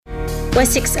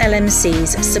Wessex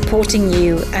LMCs, supporting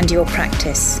you and your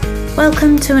practice.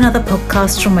 Welcome to another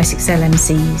podcast from Wessex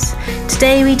LMCs.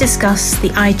 Today we discuss the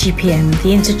IGPM,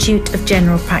 the Institute of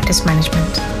General Practice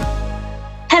Management.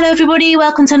 Hello everybody,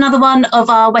 welcome to another one of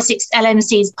our Wessex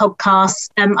LMCs podcasts.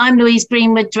 I'm Louise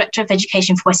Greenwood, Director of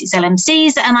Education for Wessex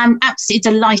LMCs, and I'm absolutely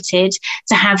delighted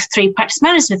to have three practice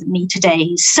managers with me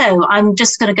today. So I'm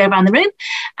just going to go around the room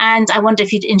and I wonder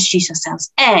if you'd introduce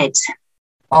yourselves. Ed.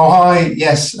 Oh, hi.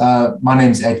 Yes, my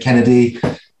name's Ed Kennedy.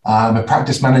 I'm a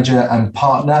practice manager and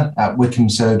partner at Wickham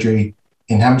Surgery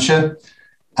in Hampshire,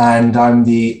 and I'm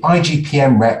the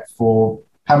IGPM rep for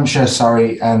Hampshire,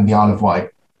 Surrey and the Isle of Wight.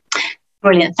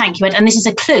 Brilliant. Thank you, Ed. And this is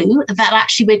a clue that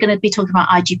actually we're going to be talking about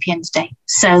IGPM today.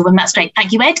 So that's great.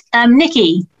 Thank you, Ed.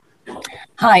 Nikki.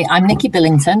 Hi, I'm Nikki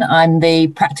Billington. I'm the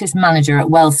practice manager at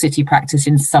Wells City Practice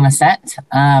in Somerset.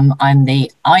 I'm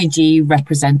the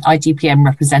IGPM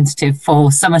representative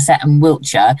for Somerset and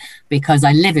Wiltshire because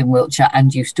I live in Wiltshire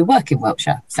and used to work in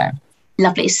Wiltshire. So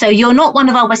lovely. So you're not one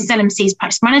of our Wessex LMC's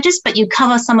practice managers, but you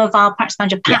cover some of our practice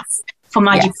manager paths from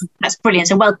IGPM. Yes. That's brilliant.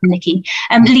 So welcome, Nikki.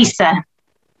 Lisa.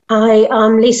 Hi,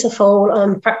 I'm Lisa Fall.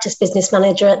 I'm Practice Business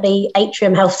Manager at the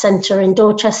Atrium Health Centre in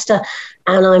Dorchester,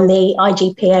 and I'm the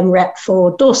IGPM rep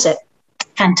for Dorset.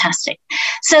 Fantastic.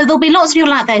 So there'll be lots of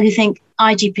people out there who think,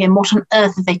 IGPM, what on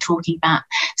earth are they talking about?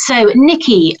 So,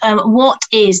 Nikki, what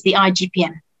is the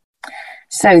IGPM?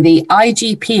 So the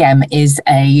IGPM is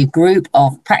a group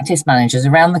of practice managers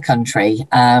around the country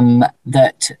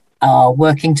that are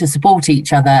working to support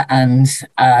each other and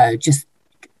just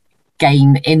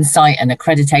gain insight and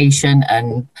accreditation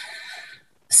and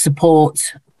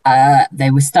support. They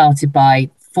were started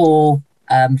by four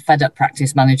fed up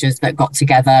practice managers that got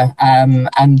together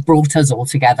and brought us all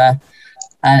together.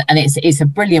 And it's a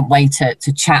brilliant way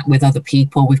to chat with other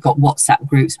people. We've got WhatsApp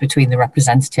groups between the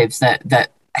representatives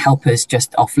that help us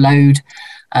just offload.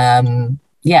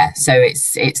 So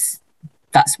it's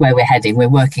that's where we're heading. We're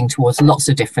working towards lots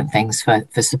of different things for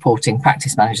supporting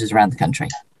practice managers around the country.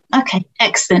 Okay,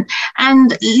 excellent.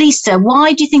 And Lisa,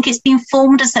 why do you think it's been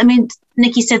formed?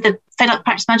 Nikki said the fed up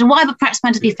practice manager. Why would practice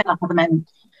managers be fed up at the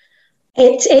moment?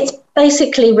 It's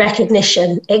basically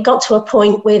recognition. It got to a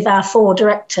point with our four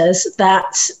directors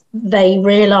that they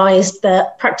realised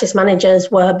that practice managers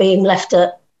were being left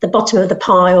at the bottom of the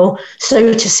pile,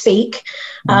 so to speak,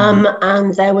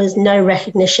 and there was no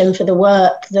recognition for the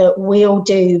work that we all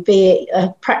do, be it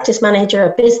a practice manager,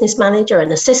 a business manager,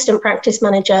 an assistant practice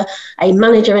manager, a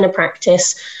manager in a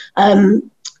practice.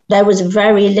 There was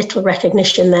very little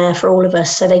recognition there for all of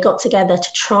us, so they got together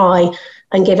to try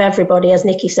and give everybody, as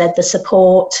Nikki said, the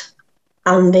support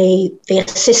and the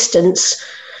assistance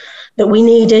that we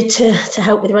needed to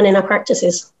help with running our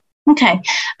practices. Okay.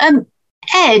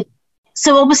 Ed,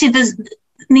 so obviously there's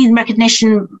need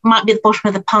recognition might be at the bottom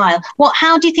of the pile.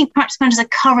 How do you think practice managers are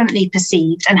currently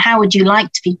perceived, and how would you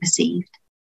like to be perceived?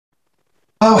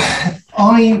 Oh,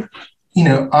 I'm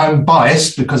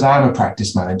biased because I'm a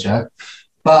practice manager,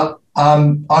 but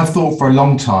I've thought for a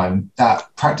long time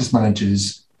that practice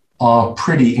managers are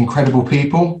pretty incredible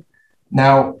people.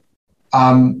 Now,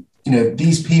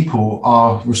 these people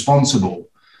are responsible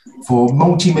for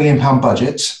multi-million-pound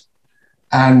budgets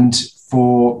and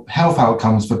for health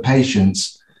outcomes for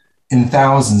patients in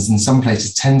thousands, in some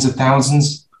places tens of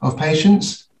thousands of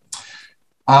patients.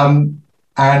 And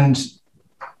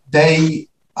they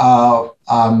are,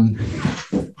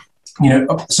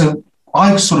 so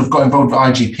I sort of got involved with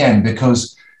IGPM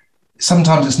because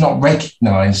sometimes it's not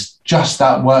recognised just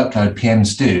that workload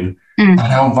PMs do and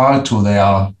how vital they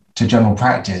are to general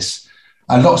practice.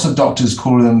 Lots of doctors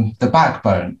call them the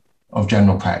backbone of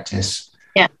general practice.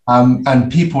 Yeah.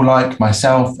 And people like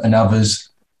myself and others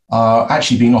are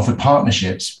actually being offered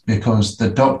partnerships because the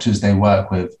doctors they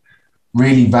work with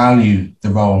really value the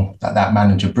role that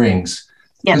manager brings.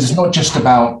 Yeah. It's not just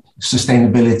about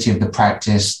sustainability of the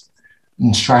practice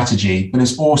and strategy, but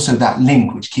it's also that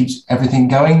link which keeps everything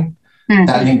going,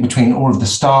 that link between all of the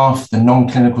staff, the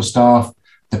non-clinical staff,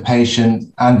 the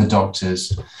patient and the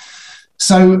doctors.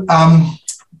 So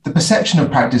the perception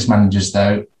of practice managers,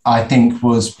 though, I think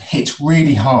was hit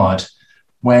really hard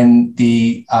when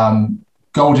the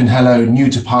Golden Hello New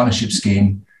to Partnership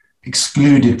scheme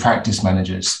excluded practice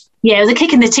managers. Yeah, it was a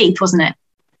kick in the teeth, wasn't it?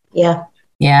 Yeah.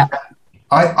 Yeah.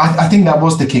 I think that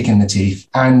was the kick in the teeth.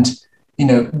 And,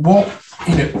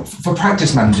 for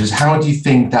practice managers, how do you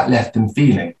think that left them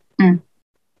feeling?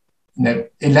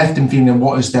 It left them feeling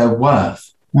what is their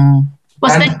worth.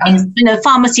 Well,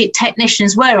 pharmacy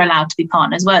technicians were allowed to be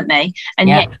partners, weren't they? And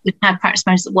yet we had practice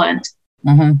managers that weren't.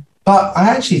 But I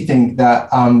actually think that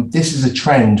this is a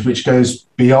trend which goes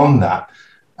beyond that.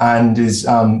 and is,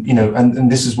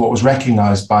 and this is what was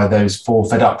recognised by those 4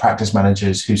 fed up practice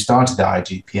managers who started the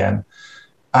IGPM.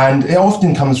 And it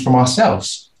often comes from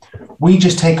ourselves. We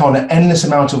just take on an endless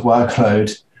amount of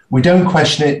workload. We don't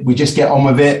question it. We just get on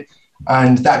with it.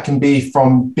 And that can be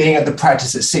from being at the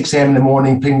practice at 6 a.m. in the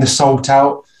morning, putting the salt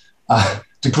out,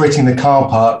 to gritting the car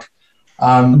park.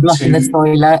 Blocking the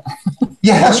toilet.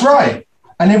 Yeah, that's right.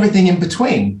 And everything in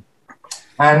between.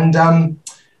 And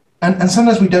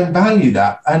sometimes we don't value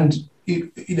that. And,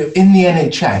 in the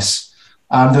NHS,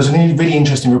 there was a really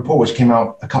interesting report which came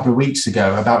out a couple of weeks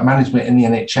ago about management in the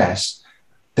NHS.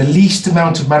 The least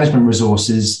amount of management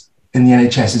resources in the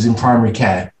NHS is in primary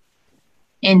care.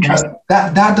 Interesting.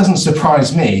 That doesn't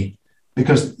surprise me,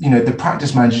 because, the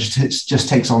practice manager just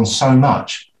takes on so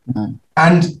much. Mm.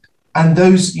 And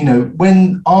those,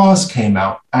 when ours came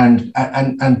out and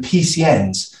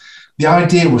PCNs, the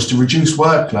idea was to reduce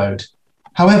workload.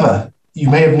 However, you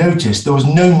may have noticed there was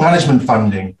no management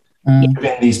funding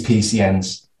within these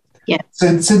PCNs. Yeah.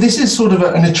 So this is sort of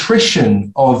an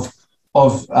attrition of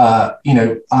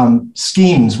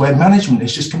schemes where management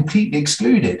is just completely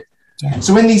excluded. Yeah.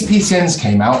 So when these PCNs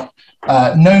came out,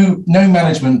 no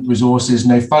management resources,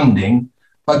 no funding,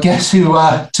 but guess who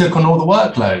took on all the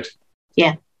workload?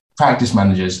 Yeah. Practice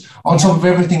managers, on top of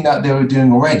everything that they were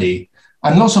doing already.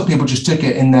 And lots of people just took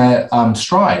it in their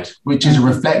stride, which is a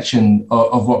reflection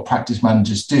of what practice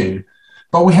managers do.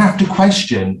 But we have to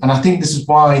question, and I think this is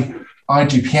why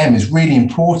IGPM is really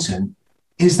important,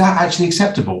 is that actually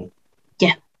acceptable?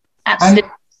 Yeah, absolutely.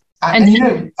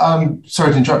 And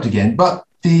sorry to interrupt again, but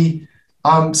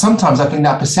sometimes I think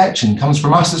that perception comes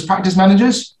from us as practice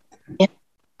managers. Yeah.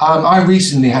 I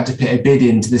recently had to put a bid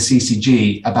into the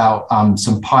CCG about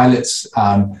some pilots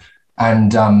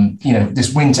and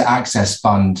this winter access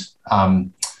fund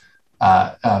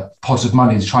pot of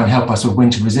money to try and help us with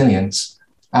winter resilience.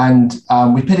 And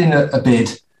we put in a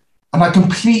bid, and I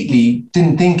completely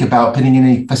didn't think about putting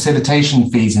any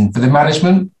facilitation fees in for the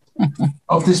management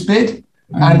of this bid.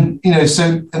 And,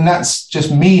 and that's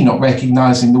just me not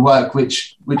recognizing the work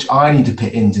which I need to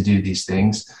put in to do these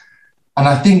things. And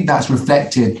I think that's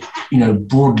reflected,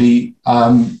 broadly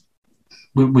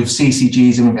with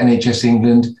CCGs and with NHS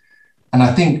England. And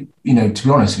I think, to be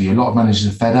honest with you, a lot of managers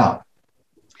are fed up.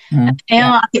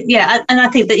 Yeah, and I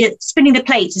think that spinning the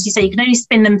plates, as you say, you can only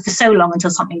spin them for so long until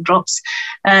something drops.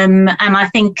 And I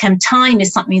think time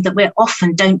is something that we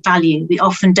often don't value. We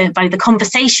often don't value the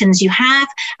conversations you have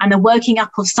and the working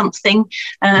up of something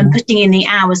and putting in the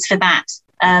hours for that.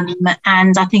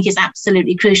 And I think it's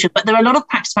absolutely crucial. But there are a lot of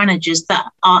practice managers that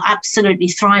are absolutely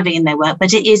thriving in their work,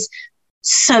 but it is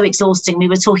so exhausting. We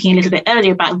were talking a little bit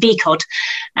earlier about VCOD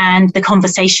and the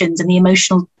conversations and the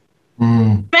emotional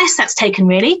stress that's taken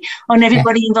really on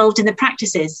everybody involved in the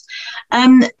practices.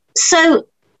 So,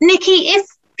 Nikki, if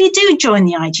you do join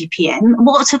the IGPM,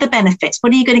 what are the benefits?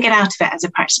 What are you going to get out of it as a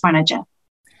practice manager?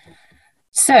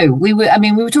 So we were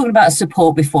talking about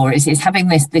support before. It's having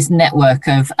this network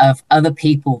of other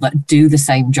people that do the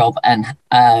same job and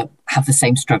have the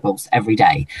same struggles every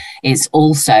day. It's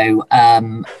also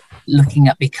looking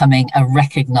at becoming a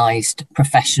recognised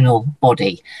professional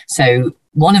body. So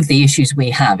one of the issues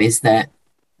we have is that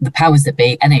the powers that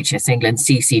be, NHS England,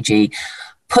 CCG,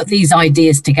 put these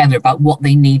ideas together about what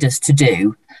they need us to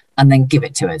do and then give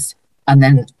it to us. And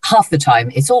then half the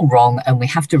time it's all wrong and we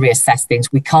have to reassess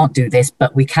things. We can't do this,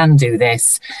 but we can do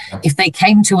this. If they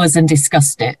came to us and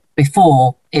discussed it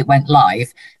before it went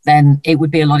live, then it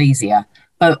would be a lot easier.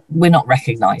 But we're not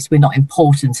recognised. We're not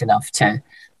important enough to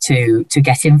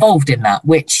get involved in that,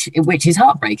 which is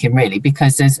heartbreaking, really,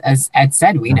 because as Ed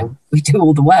said, we do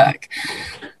all the work.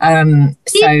 Do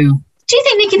you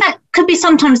think, Nikki, that could be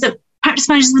sometimes that practice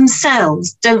managers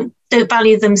themselves don't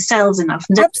value themselves enough?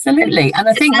 Absolutely, and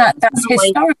I think that's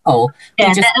historical. We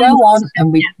just go on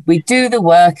and we do the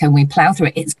work and we plough through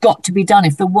it. It's got to be done.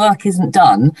 If the work isn't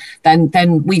done,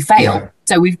 then we fail. Yeah.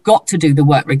 So we've got to do the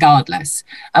work regardless,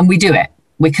 and we do it.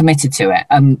 We're committed to it.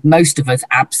 Most of us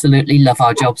absolutely love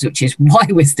our jobs, which is why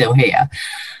we're still here.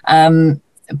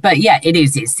 But yeah, it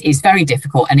is. It's very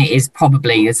difficult, and it is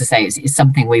probably, as I say, it's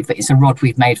something it's a rod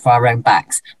we've made for our own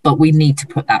backs. But we need to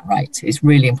put that right. It's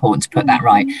really important to put that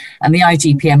right. And the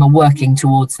IGPM are working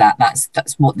towards that. That's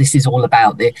what this is all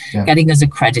about. Getting us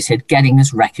accredited, getting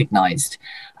us recognised,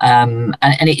 and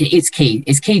it's key.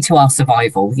 It's key to our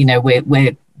survival.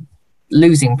 We're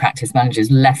losing practice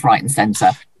managers left, right, and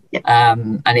centre.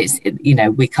 And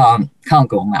we can't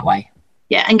go on that way.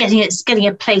 Yeah, and getting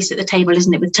a place at the table,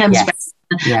 isn't it, with terms of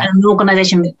and an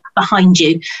organisation behind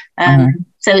you.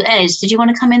 So Ed, did you want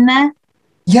to come in there?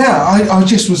 Yeah, I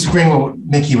just was agreeing with what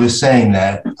Nikki was saying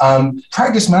there.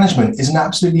 Practice management is an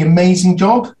absolutely amazing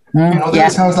job. And although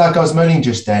it sounds like I was moaning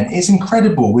just then, it's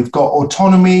incredible. We've got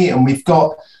autonomy, and we've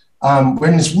got, we're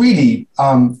in this really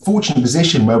fortunate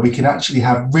position where we can actually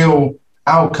have real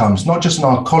outcomes, not just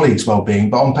on our colleagues' well-being,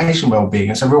 but on patient well-being.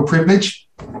 It's a real privilege.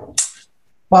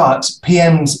 But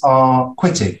PMs are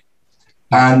quitting,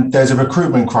 and there's a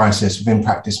recruitment crisis within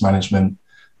practice management.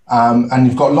 And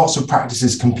you've got lots of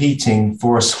practices competing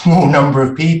for a small number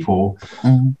of people.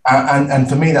 And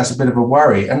for me, that's a bit of a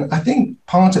worry. And I think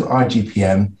part of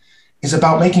IGPM is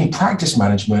about making practice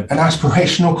management an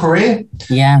aspirational career.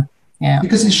 Yeah.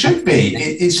 Because it should be.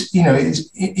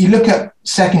 You look at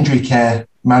secondary care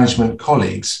management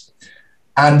colleagues,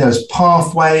 and there's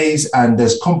pathways and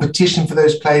there's competition for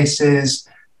those places,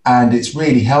 and it's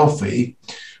really healthy.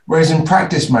 Whereas in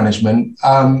practice management,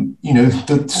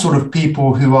 the sort of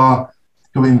people who are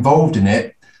involved in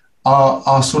it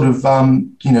are sort of,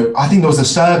 I think there was a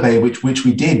survey which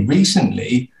we did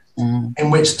recently in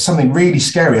which something really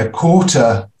scary, a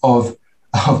quarter of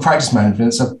practice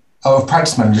managers are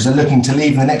looking to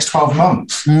leave in the next 12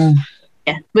 months.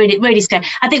 Yeah, really, really scary.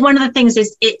 I think one of the things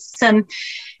is it's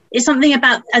something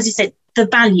about, as you said, the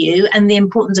value and the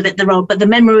importance of it, the role, but the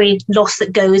memory loss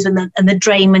that goes and the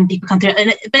drain when people come through.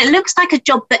 But it looks like a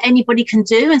job that anybody can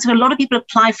do. And so a lot of people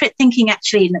apply for it thinking,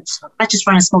 actually, I just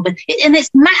run a small bit. And it's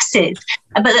massive.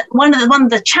 But one of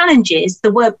the challenges,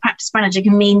 the word practice manager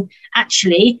can mean,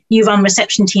 actually, you run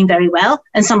reception team very well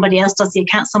and somebody else does the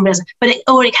account, somebody else.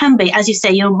 Or it can be, as you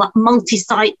say, you're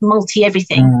multi-site,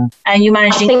 multi-everything. And you're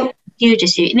managing huge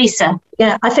issue. Lisa?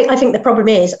 Yeah, I think the problem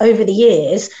is, over the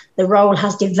years, the role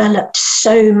has developed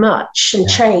so much and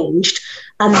changed.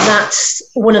 And that's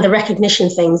one of the recognition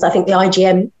things I think the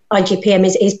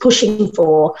IGPM is pushing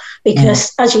for.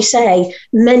 Because, as you say,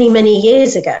 many, many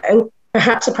years ago,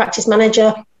 perhaps a practice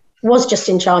manager was just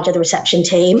in charge of the reception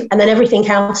team, and then everything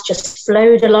else just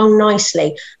flowed along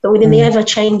nicely. But within the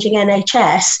ever-changing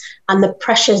NHS and the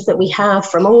pressures that we have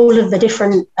from all of the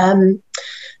different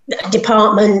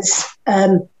departments,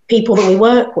 people that we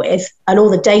work with, and all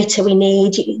the data we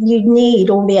need, you need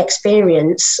all the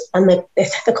experience and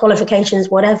the qualifications,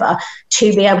 whatever,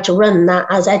 to be able to run that,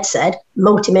 as Ed said,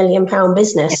 multi-million-pound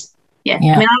business. Yeah.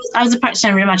 I mean, I was a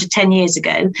practitioner manager 10 years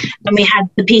ago, and we had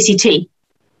the PCT,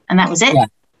 and that was it. Yeah.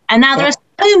 And now there are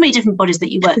so many different bodies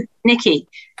that you work with. Nikki?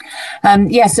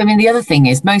 Yes, I mean, the other thing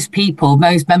is most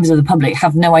members of the public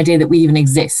have no idea that we even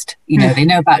exist. They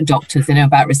know about doctors, they know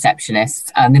about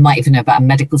receptionists, and they might even know about a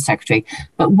medical secretary.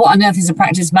 But what on earth is a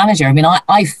practice manager? I mean,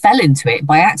 I fell into it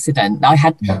by accident. I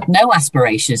had no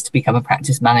aspirations to become a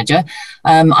practice manager.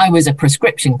 I was a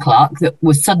prescription clerk that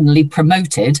was suddenly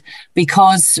promoted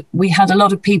because we had a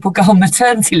lot of people go on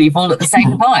maternity leave all at the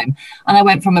same time. And I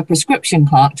went from a prescription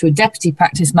clerk to a deputy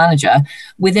practice manager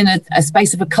within a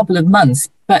space of a couple of months,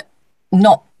 but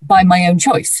not by my own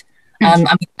choice.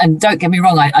 And don't get me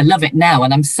wrong, I love it now,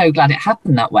 and I'm so glad it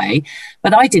happened that way.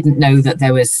 But I didn't know that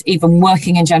there was, even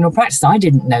working in general practice, I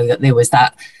didn't know that there was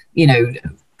that,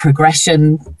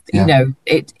 progression.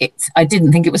 I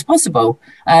didn't think it was possible.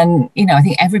 And, I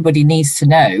think everybody needs to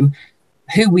know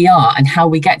who we are and how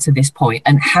we get to this point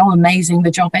and how amazing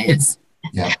the job is.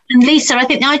 Yeah. And Lisa, I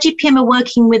think the IGPM are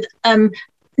working with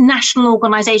national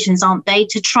organisations, aren't they,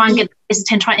 to try and get business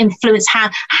to try and influence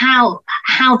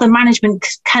how the management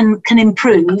can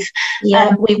improve.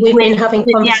 Yeah, we've been having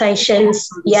conversations.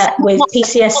 With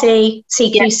PCSE,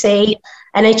 CQC,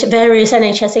 various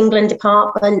NHS England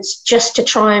departments, just to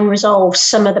try and resolve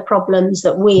some of the problems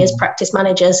that we as practice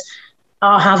managers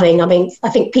are having. I mean, I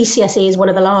think PCSE is one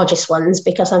of the largest ones,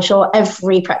 because I'm sure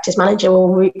every practice manager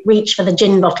will reach for the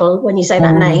gin bottle when you say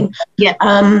that name. Yeah.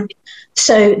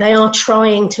 So they are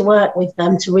trying to work with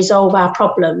them to resolve our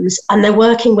problems, and they're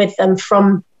working with them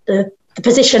from the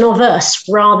position of us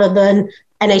rather than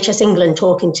NHS England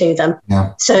talking to them.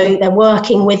 Yeah. So they're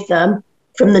working with them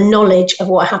from the knowledge of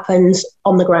what happens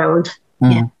on the ground.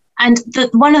 Yeah. And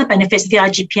one of the benefits of the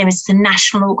IGPM is it's a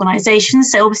national organisation.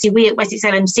 So obviously we at Wessex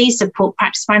LMC support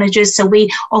practice managers. So we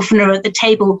often are at the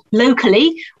table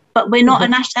locally, but we're not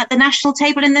at the national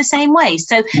table in the same way.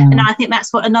 So and I think that's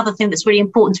another thing that's really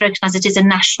important to recognise, it is a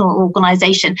national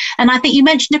organisation. And I think you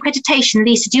mentioned accreditation.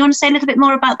 Lisa, do you want to say a little bit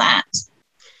more about that?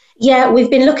 Yeah, we've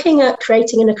been looking at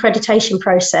creating an accreditation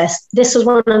process. This was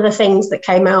one of the things that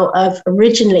came out of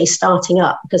originally starting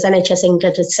up, because NHS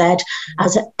England had said,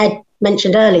 as Ed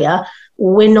mentioned earlier,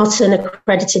 we're not an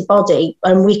accredited body,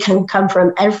 and we can come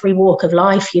from every walk of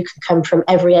life. You can come from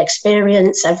every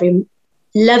experience, every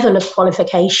level of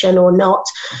qualification or not.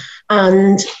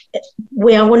 And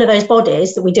we are one of those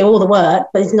bodies that we do all the work,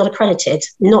 but it's not accredited,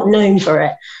 not known for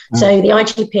it. So the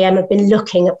IGPM have been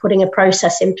looking at putting a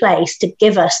process in place to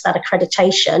give us that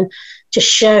accreditation to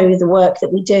show the work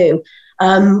that we do.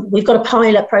 We've got a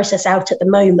pilot process out at the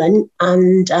moment,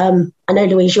 and I know,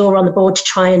 Louise, you're on the board to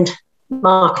try and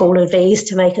mark all of these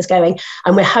to make us going.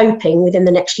 And we're hoping within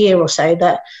the next year or so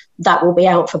that will be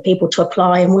out for people to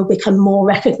apply and we'll become more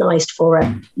recognised for it.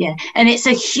 Yeah, and it's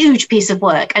a huge piece of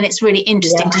work, and it's really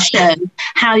interesting to show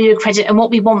how you accredit. And what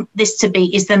we want this to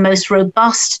be is the most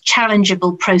robust,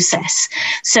 challengeable process.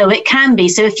 So it can be.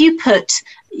 So if you put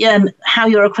how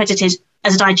you're accredited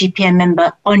as an IGPM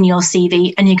member on your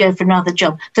CV and you go for another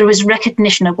job, there is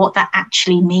recognition of what that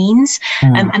actually means.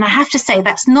 And I have to say,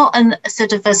 that's not a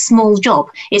sort of a small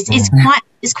job.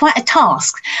 It's quite a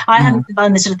task. I haven't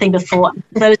done this sort of thing before.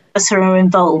 Those of us who are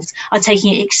involved are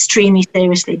taking it extremely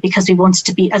seriously because we want it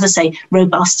to be, as I say,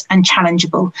 robust and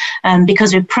challengeable.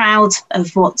 Because we're proud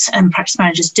of what practice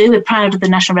managers do. We're proud of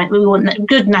the we want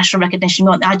good national recognition. We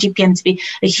want the IGPM to be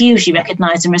a hugely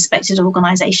recognised and respected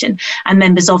organisation, and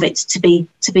members of it to be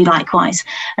likewise.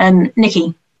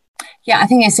 Nikki. Yeah, I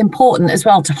think it's important as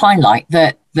well to highlight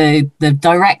that the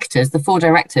directors, the 4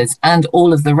 directors and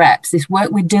all of the reps, this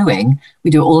work we do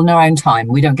it all in our own time.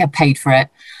 We don't get paid for it.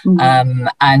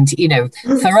 And, you know,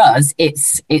 for us,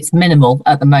 it's minimal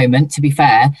at the moment, to be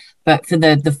fair. But for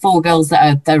the 4 girls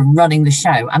that are running the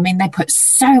show, I mean, they put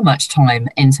so much time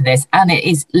into this, and it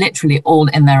is literally all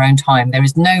in their own time. There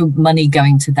is no money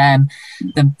going to them.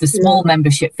 The small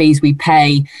membership fees we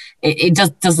pay, it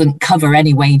doesn't cover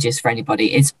any wages for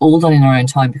anybody. It's all done in our own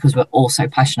time because we're all so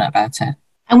passionate about it.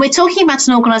 And we're talking about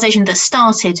an organisation that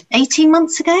started 18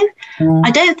 months ago.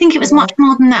 I don't think it was much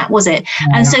more than that, was it?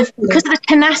 And so because of the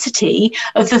tenacity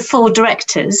of the 4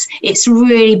 directors, it's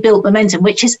really built momentum,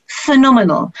 which is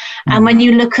phenomenal. And when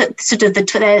you look at sort of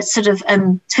their sort of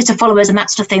Twitter followers and that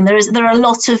sort of thing, there are a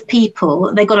lot of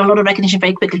people, they got a lot of recognition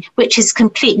very quickly, which is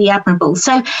completely admirable.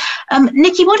 So,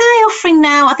 Nikki, what are they offering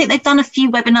now? I think they've done a few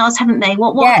webinars, haven't they?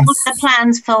 What are the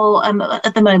plans for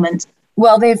at the moment?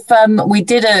 Well, they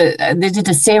did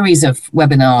a series of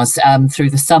webinars through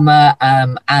the summer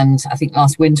and I think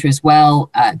last winter as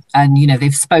well. And, you know,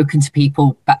 they've spoken to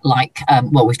people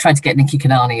we've tried to get Nikki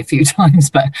Kanani a few times,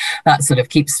 but that sort of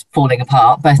keeps falling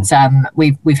apart. But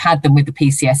we've had them with the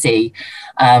PCSE,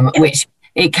 which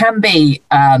it can be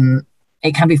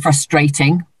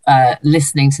frustrating.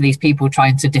 Listening to these people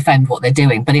trying to defend what they're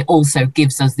doing, but it also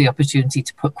gives us the opportunity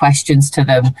to put questions to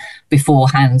them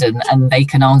beforehand and they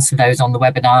can answer those on the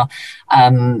webinar.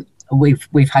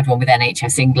 We've had one with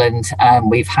NHS England,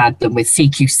 we've had them with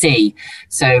CQC.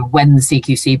 So when the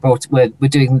CQC were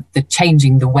doing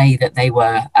changing the way that they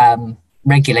were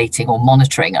regulating or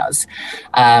monitoring us,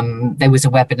 there was a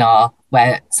webinar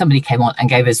where somebody came on and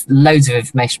gave us loads of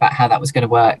information about how that was going to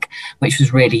work, which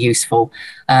was really useful.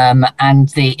 And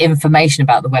the information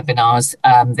about the webinars,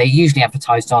 they're usually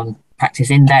advertised on Practice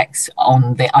Index,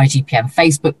 on the IGPM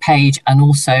Facebook page, and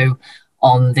also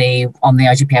on the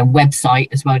IGPM website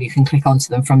as well. You can click onto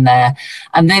them from there,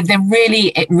 and they're really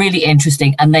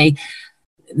interesting, and they're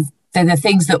the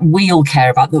things that we all care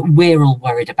about, that we're all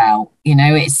worried about. You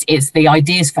know, it's the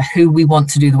ideas for who we want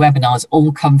to do the webinars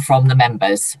all come from the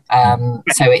members.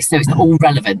 So it's all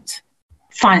relevant.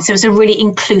 Fine. So it's a really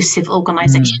inclusive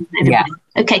organisation. Yeah.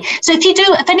 Okay. So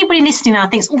if anybody listening now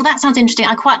thinks, oh, that sounds interesting,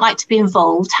 I'd quite like to be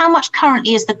involved, how much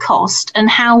currently is the cost and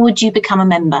how would you become a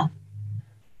member?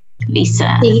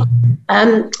 Lisa.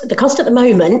 The cost at the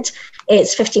moment,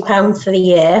 it's £50 for the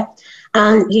year.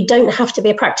 And you don't have to be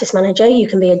a practice manager. You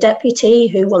can be a deputy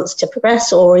who wants to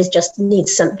progress or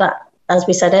needs some, that, as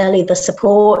we said earlier, the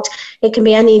support. It can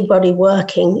be anybody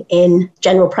working in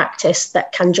general practice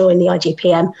that can join the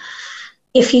IGPM.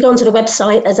 If you go onto the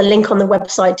website, there's a link on the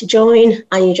website to join,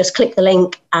 and you just click the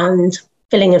link and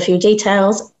fill in a few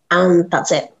details, and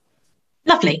that's it.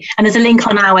 Lovely. And there's a link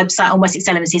on our website, on Wessex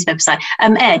LMC's website.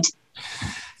 Ed?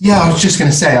 Yeah, I was just going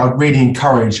to say, I'd really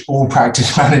encourage all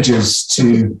practice managers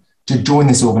to join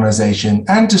this organisation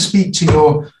and to speak to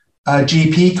your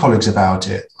GP colleagues about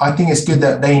it. I think it's good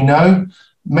that they know.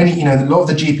 A lot of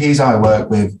the GPs I work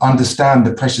with understand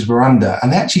the pressures we're under,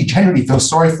 and they actually generally feel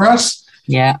sorry for us.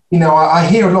 Yeah. You know, I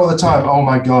hear a lot of the time, oh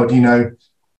my God, you know,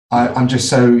 I'm just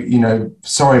so, you know,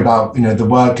 sorry about, you know, the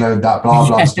workload that blah,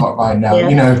 blah's got right now. Yeah.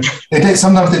 You know,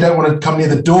 sometimes they don't want to come near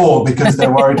the door because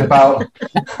they're worried about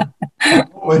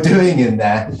what we're doing in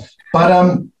there.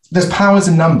 But there's powers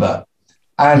in number.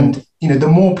 And, you know, the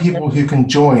more people who can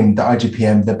join the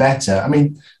IGPM, the better. I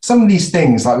mean, some of these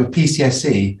things, like with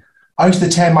PCSE, I used to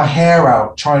tear my hair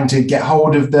out trying to get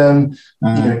hold of them,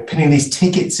 you know, pinning these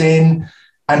tickets in.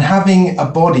 And having a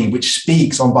body which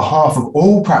speaks on behalf of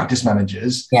all practice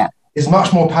managers is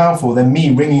much more powerful than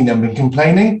me ringing them and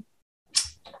complaining.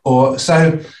 Or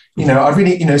so, I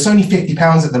really, it's only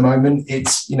 £50 at the moment.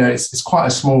 It's quite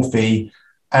a small fee,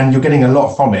 and you're getting a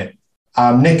lot from it.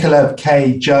 Nicola,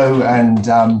 Kay, Joe, and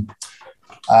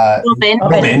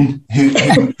Robin, who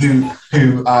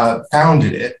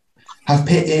founded it, have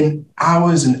put in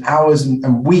hours and hours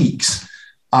and weeks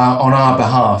on our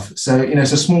behalf. So,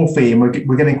 it's a small fee, and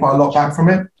we're getting quite a lot back from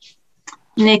it.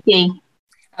 Nikki.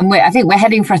 And I think we're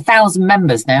heading for 1,000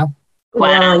 members now.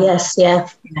 Wow, yes, yeah.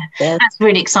 That's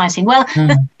really exciting. Well,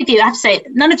 if you, I have to say,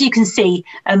 none of you can see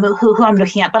who I'm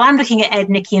looking at, but I'm looking at Ed,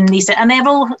 Nikki and Lisa, and they're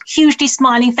all hugely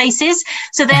smiling faces.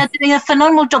 So they're doing a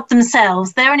phenomenal job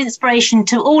themselves. They're an inspiration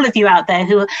to all of you out there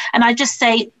and I just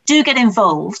say, do get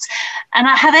involved. And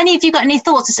have any of you got any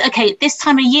thoughts? Okay, this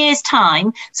time, a year's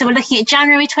time, so we're looking at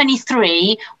January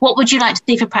 23, what would you like to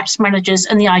see for practice managers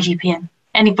and the IGPM?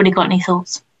 Anybody got any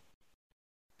thoughts?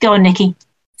 Go on, Nikki.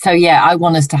 So, I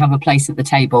want us to have a place at the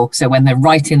table. So when they're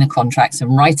writing the contracts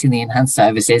and writing the enhanced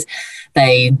services,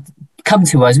 they come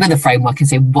to us with a framework and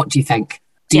say, what do you think?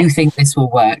 Do you think this will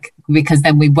work? Because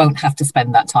then we won't have to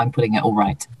spend that time putting it all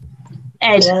right.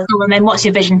 Ed, and then what's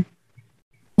your vision?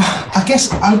 I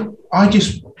guess I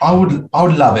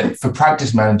would love it for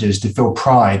practice managers to feel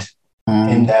pride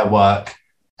in their work.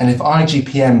 And if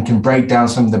IGPM can break down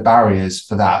some of the barriers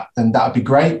for that, then that would be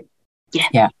great.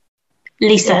 Yeah.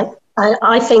 Lisa? Yeah.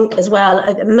 I think as well,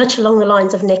 much along the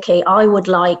lines of Nikki, I would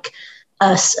like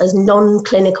us as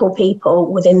non-clinical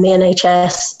people within the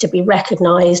NHS to be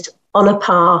recognised on a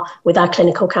par with our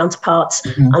clinical counterparts.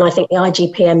 And I think the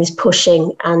IGPM is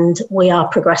pushing, and we are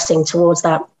progressing towards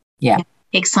that. Yeah.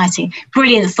 Exciting.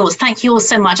 Brilliant thoughts. Thank you all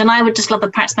so much. And I would just love the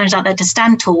practice managers out there to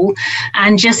stand tall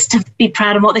and just to be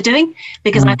proud of what they're doing,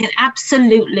 because I think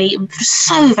absolutely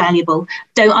so valuable.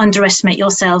 Don't underestimate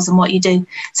yourselves and what you do.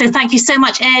 So thank you so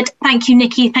much, Ed. Thank you,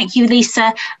 Nikki. Thank you,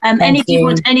 Lisa. If you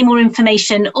want any more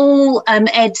information, all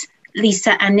Ed,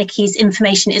 Lisa and Nikki's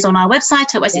information is on our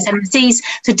website at Wessex LMCs.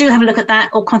 So do have a look at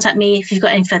that, or contact me if you've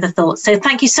got any further thoughts. So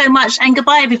thank you so much, and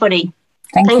goodbye, everybody.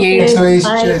 Thank you. Thanks, Louise.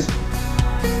 Cheers.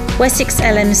 Wessex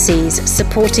LMCs,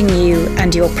 supporting you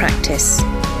and your practice.